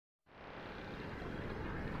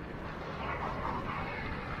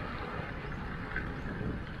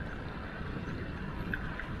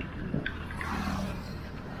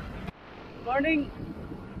morning.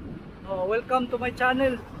 Welcome to my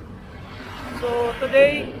channel. So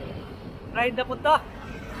today, ride na punta.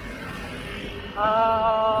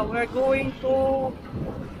 We're going to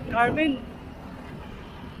Carmen.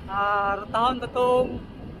 Rutahon na itong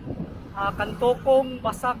Kantokong,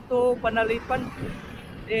 Basak to Panalipan.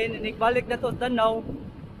 Then nagbalik na to Danao.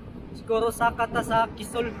 Siguro sakat na sa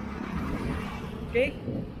Quisol. Okay?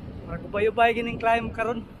 Para kubayubay gining climb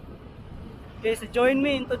karon. Okay, so join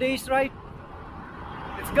me in today's ride.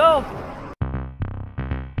 Let's go!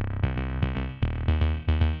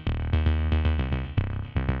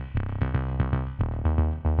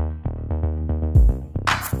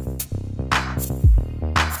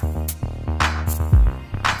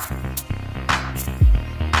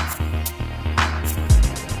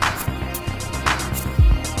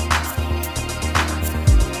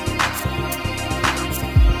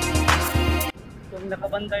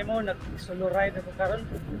 Nakabantay mo, nag-solo ride ako karon.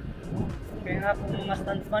 Kaya nga akong mga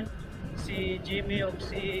stuntman, si Jimmy o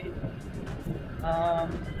si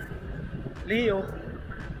Leo,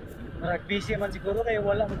 marag-busy man siguro kaya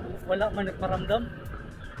wala man nagparamdam.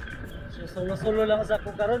 So solo lang sa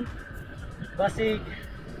ako karon. Basig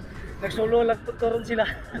nag-solo lang po karon sila.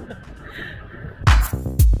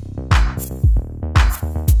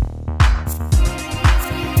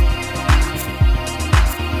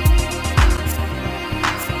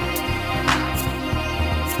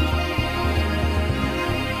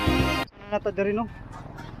 Nata diri no.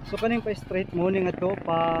 So kaning pa straight mo ning ato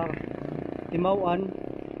pa Natimaoan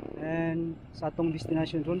and sa atong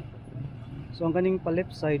destination ron. So ang kaning pa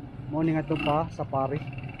left side mo ning ato pa sa Pare.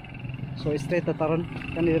 So straight ta taron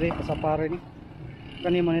kaniri pa sa Pare ni.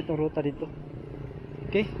 Kani man itong ruta dito.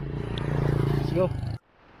 Okay? Let's go.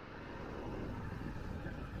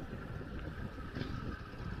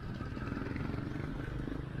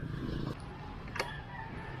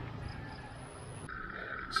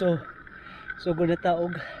 So guna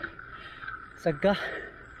taog sagka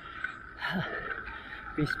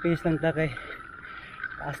pace lang ta kay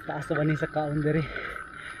taas na ba ni sa kaon diri.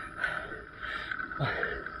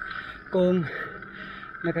 Kung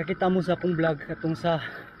nakakita mo sa akong vlog katong sa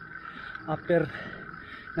upper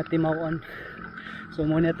Natimaoan, so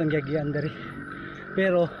mo na itong giagian diri,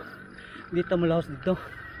 pero dito mo lahos dito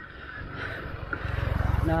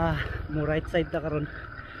na mo right side ta karon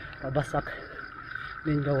pabasak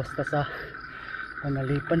din gawas ta sa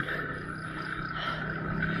Panalipan.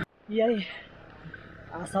 Yay,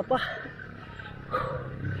 asa pa.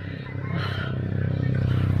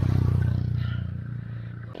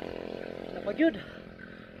 Napagyud.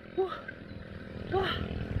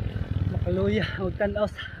 Makaluya og tan-aw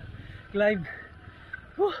sa climb.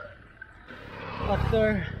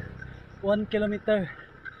 After 1 kilometer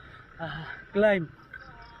climb,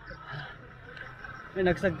 may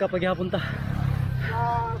nagsagka paghapon ta.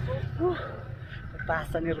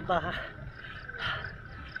 Tasan ni ruta ha.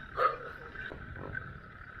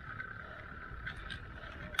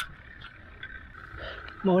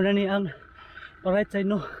 Mauna ni ang right side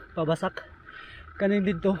no, pabasak. Kaning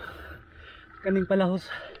dito, kaning palahos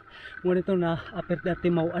mo nito na upper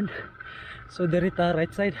Natimaoan. So dirita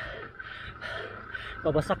right side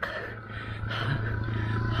pabasak.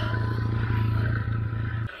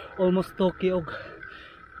 Almost 2 km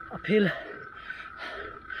uphill.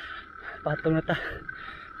 Patong na ta.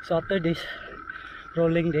 So after this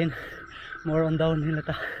rolling din, more on downhill na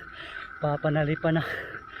ta, Panalipan na.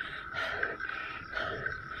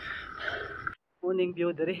 Morning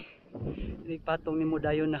view diri, patong ni mo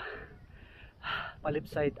dayon na pa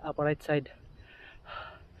left side, upper right side.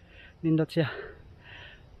 Nindot siya,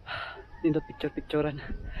 nindot picturean.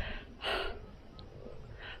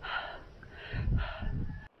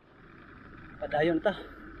 Padayon ta,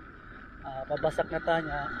 pabasak na ta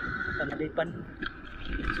nya Panalipan.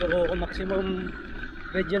 So maximum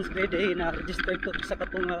radiance grade A na register ko sa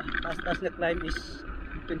katong taas na climb is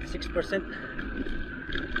 26%.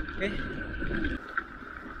 Okay,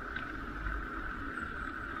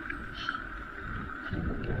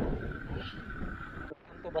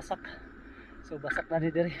 ito basak. So basak na ni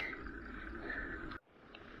diri.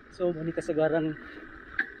 So muni kasagarang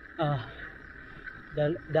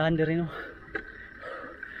daan diri no,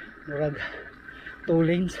 murag 2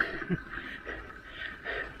 lanes.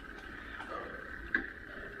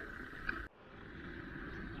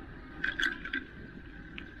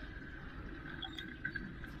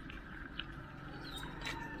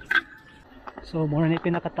 So muna ni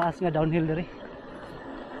pinakataas nga downhill diri.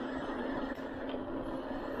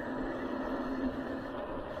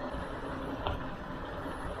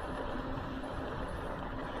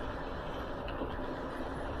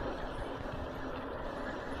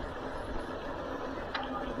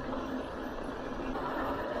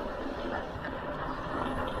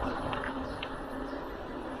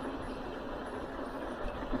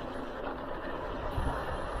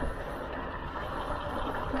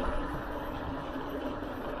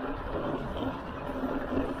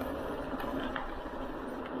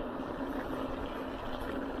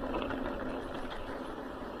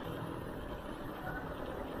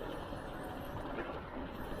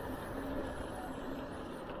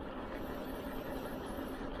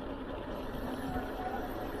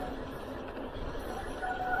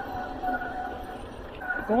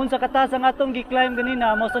 Kung sa kataas ang atong gi-climb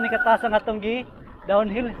ganina, mo sa ni kataas ang atong gi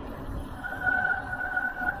downhill.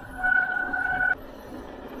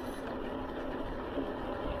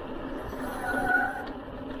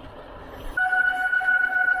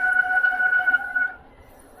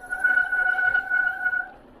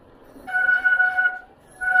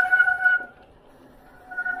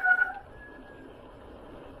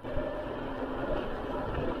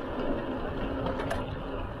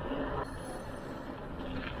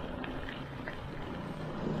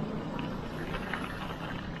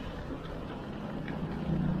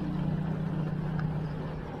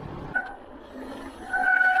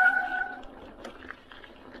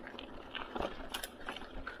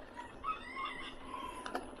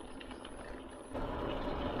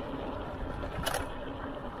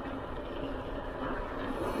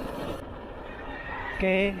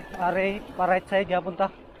 Okay, are pa right side yapon ta.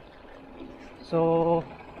 So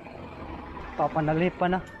papanalip pa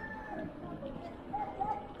na.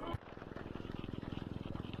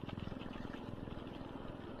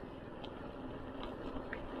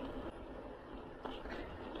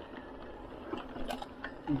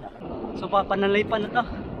 So papanalip pa na ta.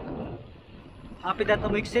 Happy na to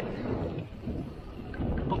exit.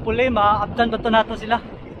 Pagpuli ma-abtan ba to nato sila.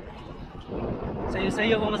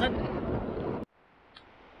 Sayo-sayo pumasad.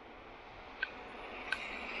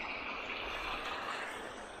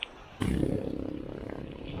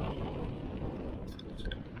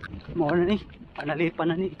 Mao na ni, panalipan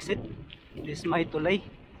na ni exit. This may tulay.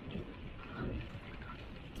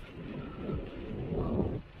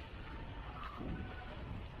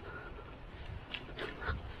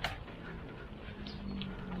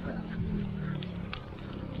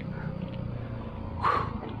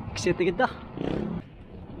 Exit kita.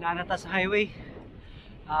 Nanata sa highway.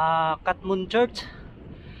 Katmon Church.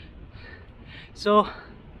 So,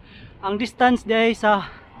 ang distance diay sa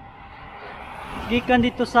gikan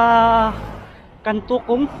dito sa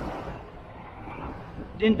Kantukong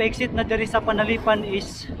din pa exit na diri sa Panalipan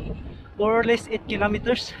is more or less 8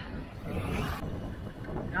 kilometers.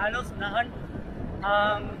 Halos nahan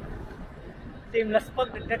ang team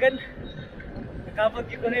Laspag dagdagan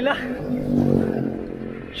nakabag ko nila.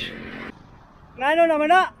 Ngano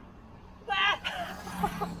naman na?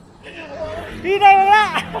 Hinay mo na!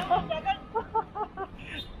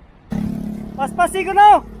 Paspasi ko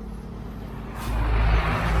na!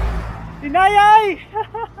 Hinayay!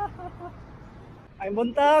 Ay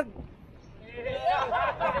buntag!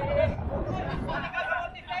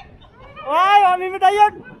 Ay, mami mo tayo!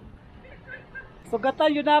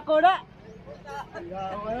 Sugatan yun ako na!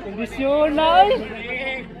 Kondisyon na ay!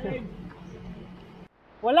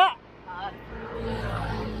 Wala!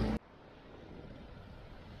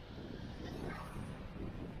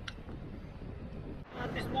 At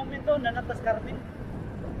this moment to, nanatas Carmen.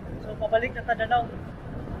 So pabalik na Danao.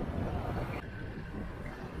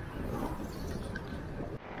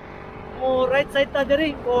 O right side ta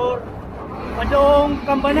diri or padong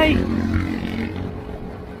Kambanay.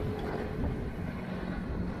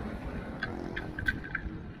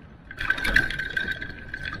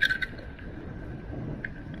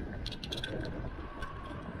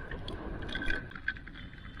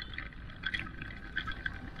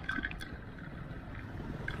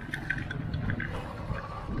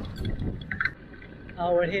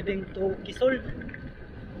 We're heading to Quisol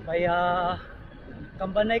by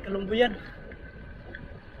Kambanay, Kalumbuyan.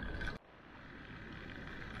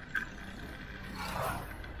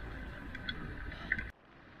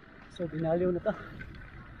 So binaliw na ta.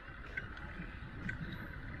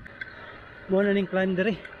 Muna ning climb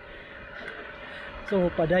diri. So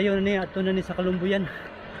padayon na ni ato na ni sa Kalumbuyan.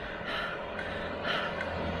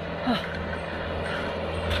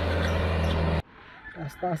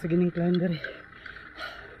 Taas gining climb diri.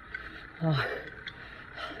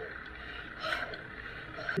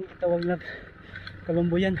 Tawag na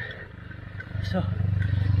Kalumbuyan. So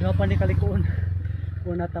diwa pa ni kalikuon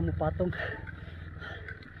kung nata mo patong.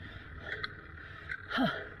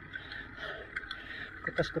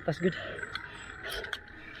 Kutas good.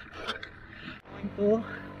 Going to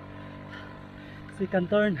second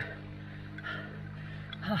turn.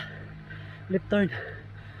 Left turn.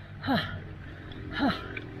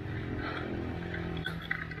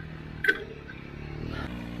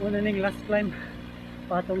 Muna ning last climb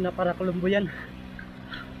patong na para Kalumbuyan.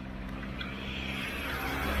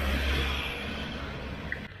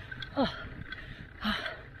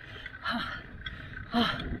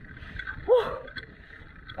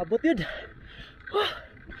 Abot yun.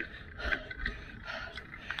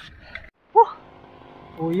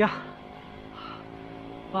 Oh yeah.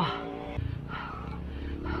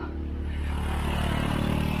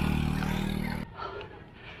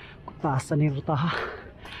 taas na ni ruta ha.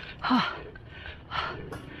 Ha.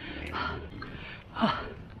 Ha.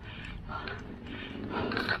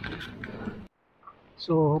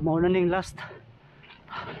 So mauna ning last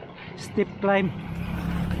steep climb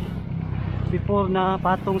before na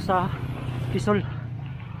patong sa Quisol.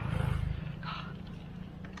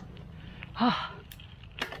 Ha.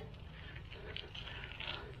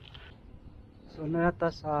 So nata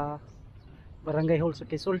sa barangay hall sa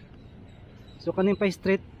Quisol. So kaning pa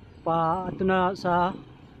straight pa ato na sa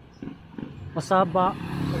Masaba,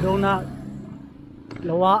 doon na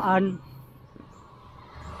Lawaan,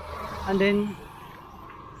 and then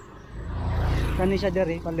kani siya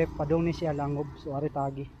dere palep pa doon ni siya Langob. So ari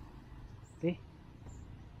tagi. Okay,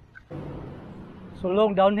 so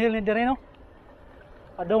long downhill ni dere no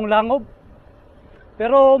padong Langob,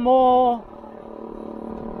 pero mo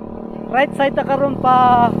right side ta karon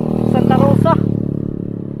pa Santa Rosa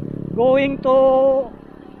going to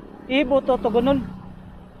Rosa-Togonon.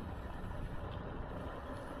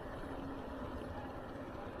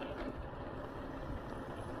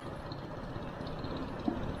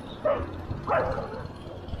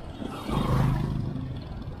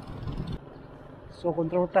 So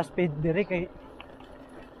control ta speed dire kay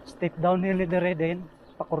step downhill ni dire din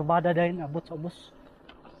pakurbada din abot sa ubos.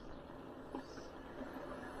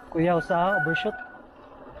 Kuyaw sa overshoot.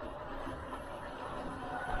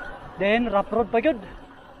 Then rough road pa gyud.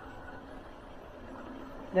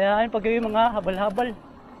 Dayan pag yung mga habal-habal.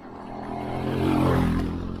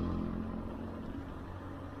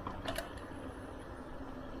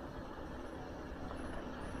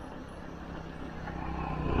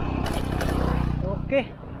 Okay.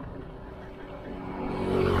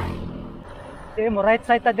 Okay, mo right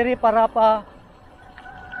side ta diri para pa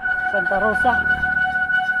Santa Rosa.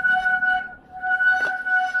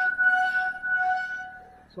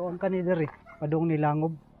 So ang kani diri padung ni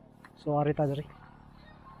Langob. So ari ta diri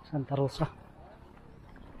Santa Rosa.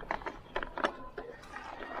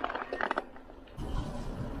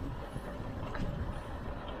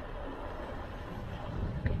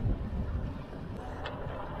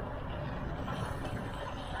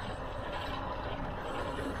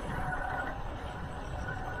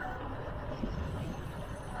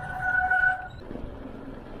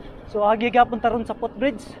 So agi gapon taron sa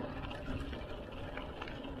footbridge.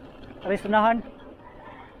 Ari sunahan.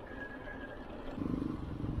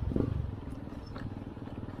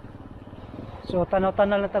 So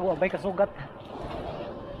tanaw-tanaw lang tago abay kasugat.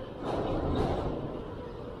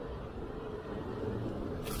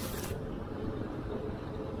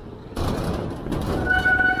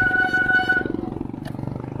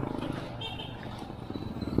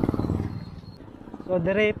 So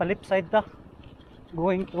dire palip side ta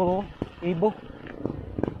going to Ibo.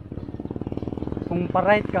 Kung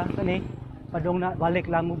pa-right ka kani padong na balik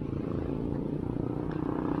Langob.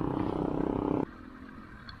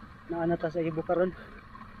 Naana ta sa Ibo karon.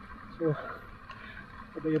 So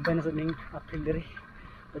padayon na sa ning uphill diri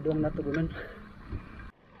padong Togonon.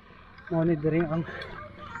 Mao ni diri ang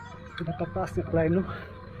pinakataas na climb no.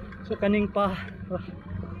 So kaning pa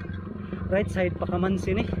right side pa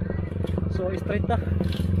kamansi ni. So straight ta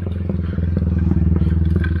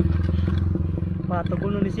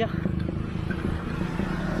Togonon ni siya.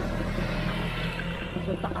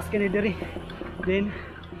 So taas ka ni diri. Then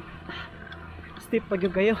steep pag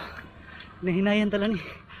yung kayo nahinayan tala ni.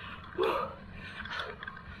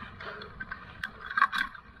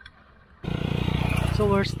 So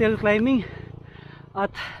we're still climbing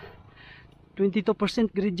at 22%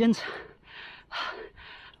 gradients.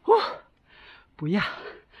 Puya.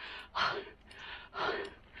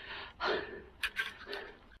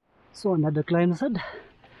 So another climb sad.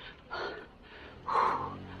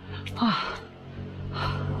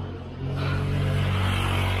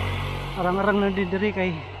 Arang-arang na didiri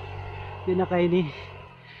kay di na kay ni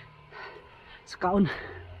sa kaon.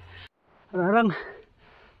 Arang-arang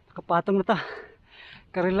nakapatong na ta.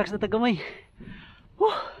 Ka-relax na ta gamay.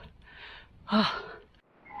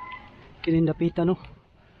 Kinindapita no.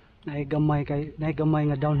 Naigamay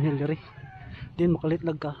nga downhill diri. Din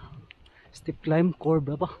makalitlag ka. Steep climb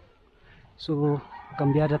curve ba? So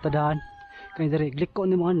kambyada ta daan kay diri gliko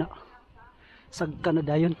ni mga na sagka na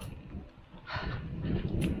dayon.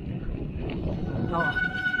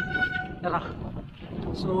 Tara.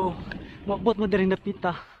 So maabot mo diri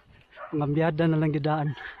napita kambyada na lang gidaan.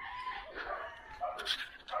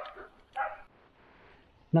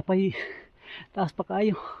 Napay taas pa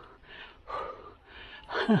kayo.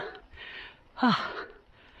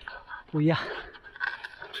 Kuya.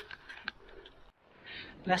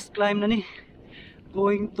 Last climb na ni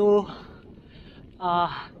going to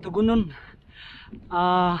Togonon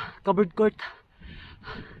covered court.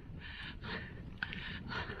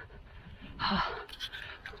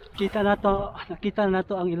 Nakita na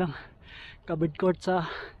to ang ilang covered court sa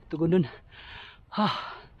Tugunon.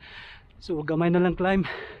 So gamay na lang climb.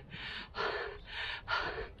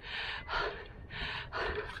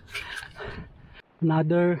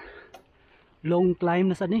 Another long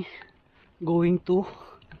climb na sa ni, going to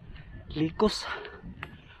Likos.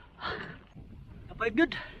 Napay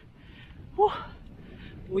good.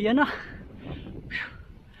 Uya na.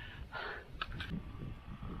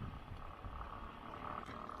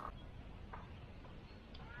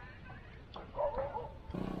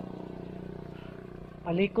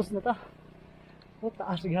 Palikos na ta.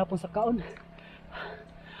 Taas gihapon sa kaon.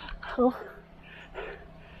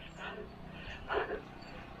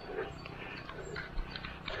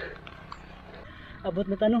 Abot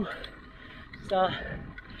na tanong sa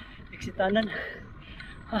eksitanan.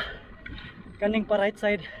 Kaning pa right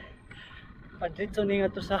side, padritso ni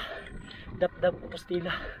nga to sa dapdap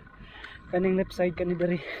Apostila. Kaning left side kani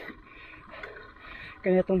diri,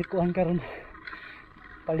 kani atong likuan karon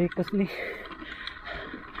palikos ni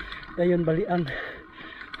dayon baliang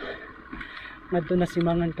ngadto na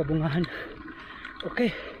simangan kabungahan.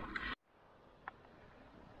 Okay,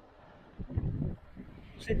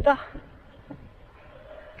 sita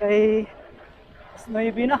kay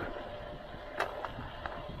Snowy na.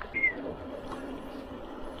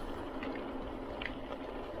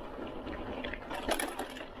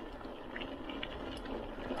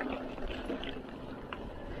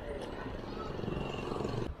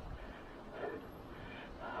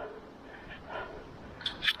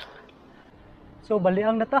 So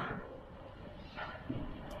baliang na ta.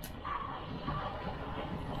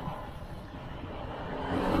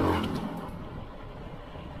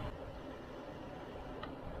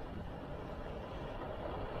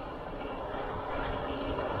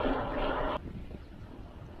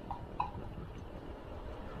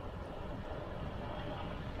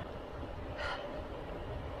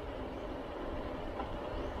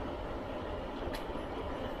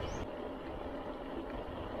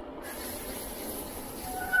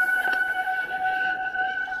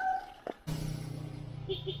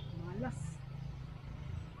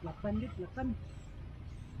 Lakan.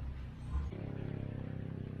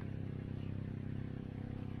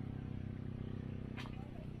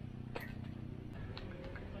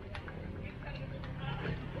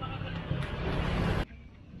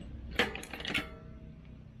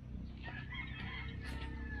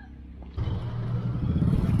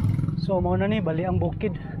 So mao na ni bali ang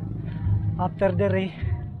bukid. After dere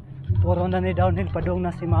puro na ni downhill padung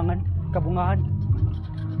na simangan kabungahan.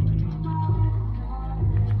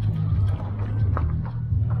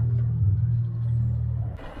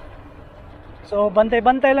 So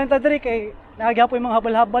bantay-bantay lang ta diri kay nagahapon yung mga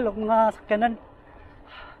habal-habal o mga sakyanan.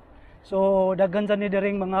 So daghan sa ni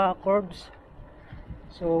diring mga curves.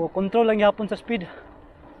 So control lang yapon sa speed.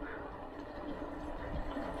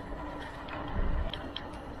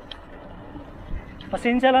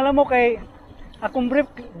 Pasensya lang mo kay akong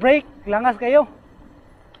brake langas kayo.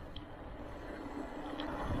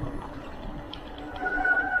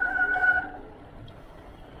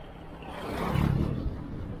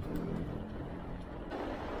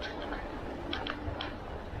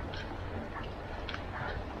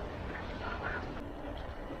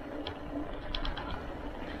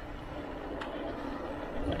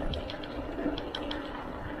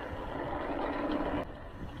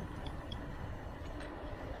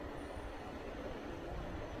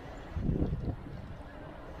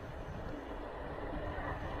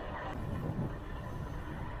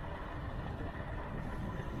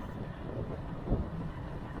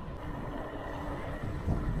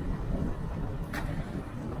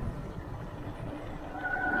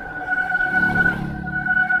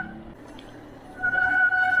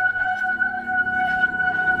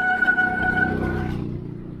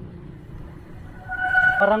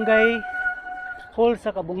 Barangay Hall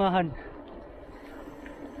sa Kabungahan.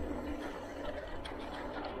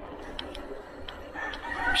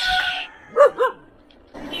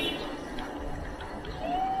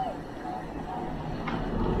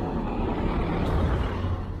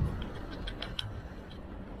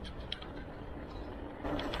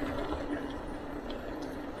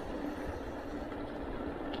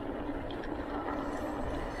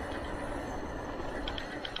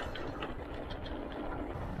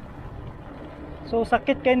 So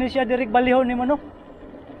sakit kayo ni siya dirig balihon ni mo no?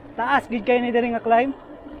 Taas gid kayo ni diri nga climb.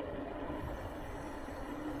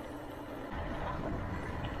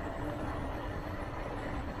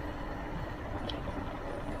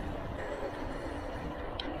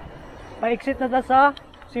 Pa-exit na ta sa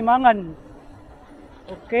Simangan.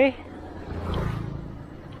 Okay.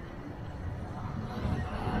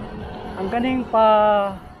 Ang kaning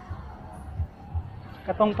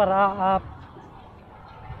katong pa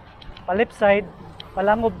left side, pa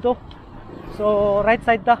Langob to. So right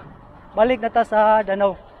side ta. Balik na ta sa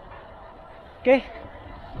Danao. Okay.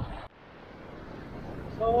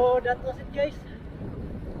 So that was it guys.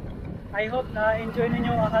 I hope na enjoy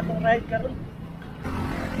ninyo ang atong ride karon.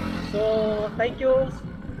 So thank you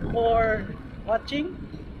for watching,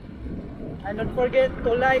 and don't forget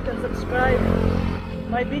to like and subscribe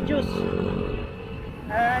my videos,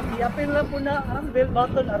 and i-appeal lang po na ang bell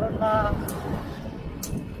button aron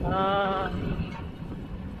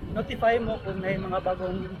notify mo kung may mga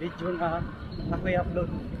bagong video na ako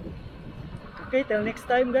i-upload. Okay, till next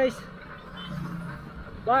time guys.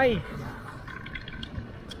 Bye.